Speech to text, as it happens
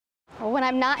when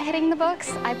I'm not hitting the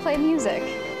books, I play music.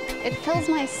 It fills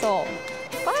my soul,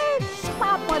 but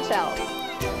not much else.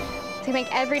 To make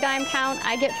every dime count,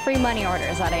 I get free money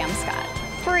orders at Amscot.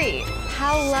 Free.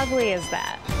 How lovely is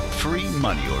that? Free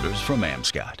money orders from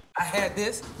Amscot. I had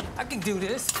this. I can do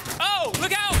this. Oh,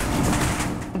 look out!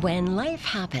 When life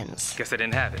happens, Guess I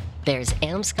didn't have it. there's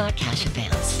Amscot Cash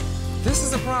Advance. This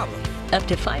is a problem. Up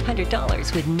to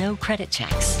 $500 with no credit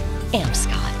checks.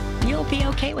 Amscot, you'll be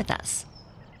okay with us.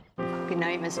 Good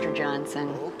night, Mr. Johnson.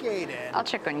 Okay, then. I'll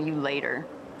check on you later.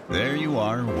 There you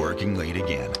are, working late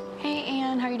again. Hey,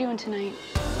 Ann, how are you doing tonight?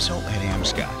 So at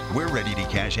Amscot, we're ready to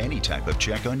cash any type of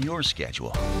check on your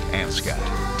schedule. Amscot,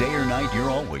 day or night, you're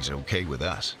always okay with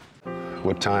us.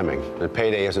 What timing? The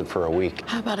payday isn't for a week.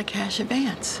 How about a cash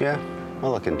advance? Yeah,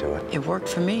 I'll look into it. It worked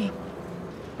for me.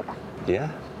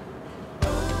 Yeah?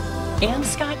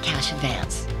 Amscot Cash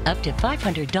Advance. Up to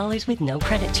 $500 with no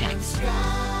credit checks.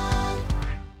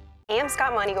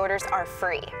 Amscot money orders are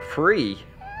free. Free?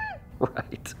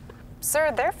 Right.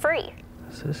 Sir, they're free.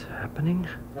 Is this happening?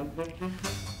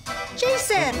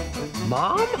 Jason,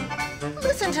 Mom?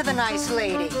 listen to the nice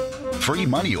lady. Free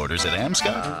money orders at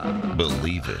Amscot?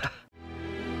 Believe it.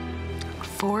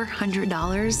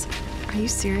 $400? Are you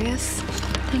serious?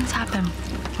 Things happen.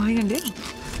 What are you gonna do?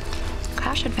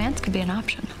 Cash advance could be an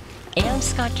option.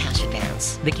 Amscot Cash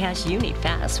Advance. The cash you need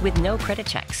fast with no credit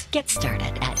checks. Get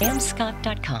started at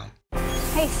amscot.com.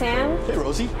 Hey, Sam. Hey,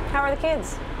 Rosie. How are the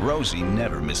kids? Rosie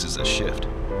never misses a shift.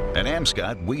 At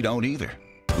Amscot, we don't either.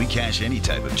 We cash any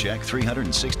type of check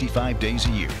 365 days a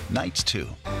year, nights too.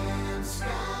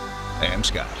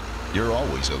 Amscot, you're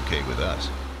always okay with us.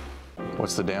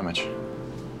 What's the damage?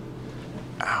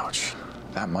 Ouch.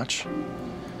 That much?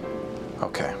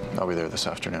 Okay, I'll be there this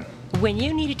afternoon. When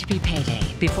you need it to be payday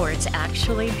before it's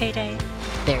actually payday,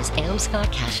 there's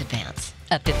Amscot Cash Advance.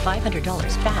 Up to $500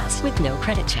 fast with no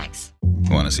credit checks.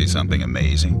 Want to see something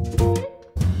amazing?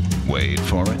 Wait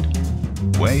for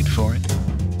it. Wait for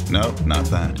it. No, not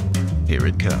that. Here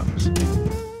it comes.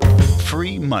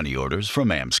 Free money orders from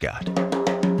Amscot.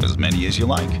 As many as you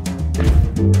like.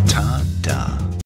 Ta-da.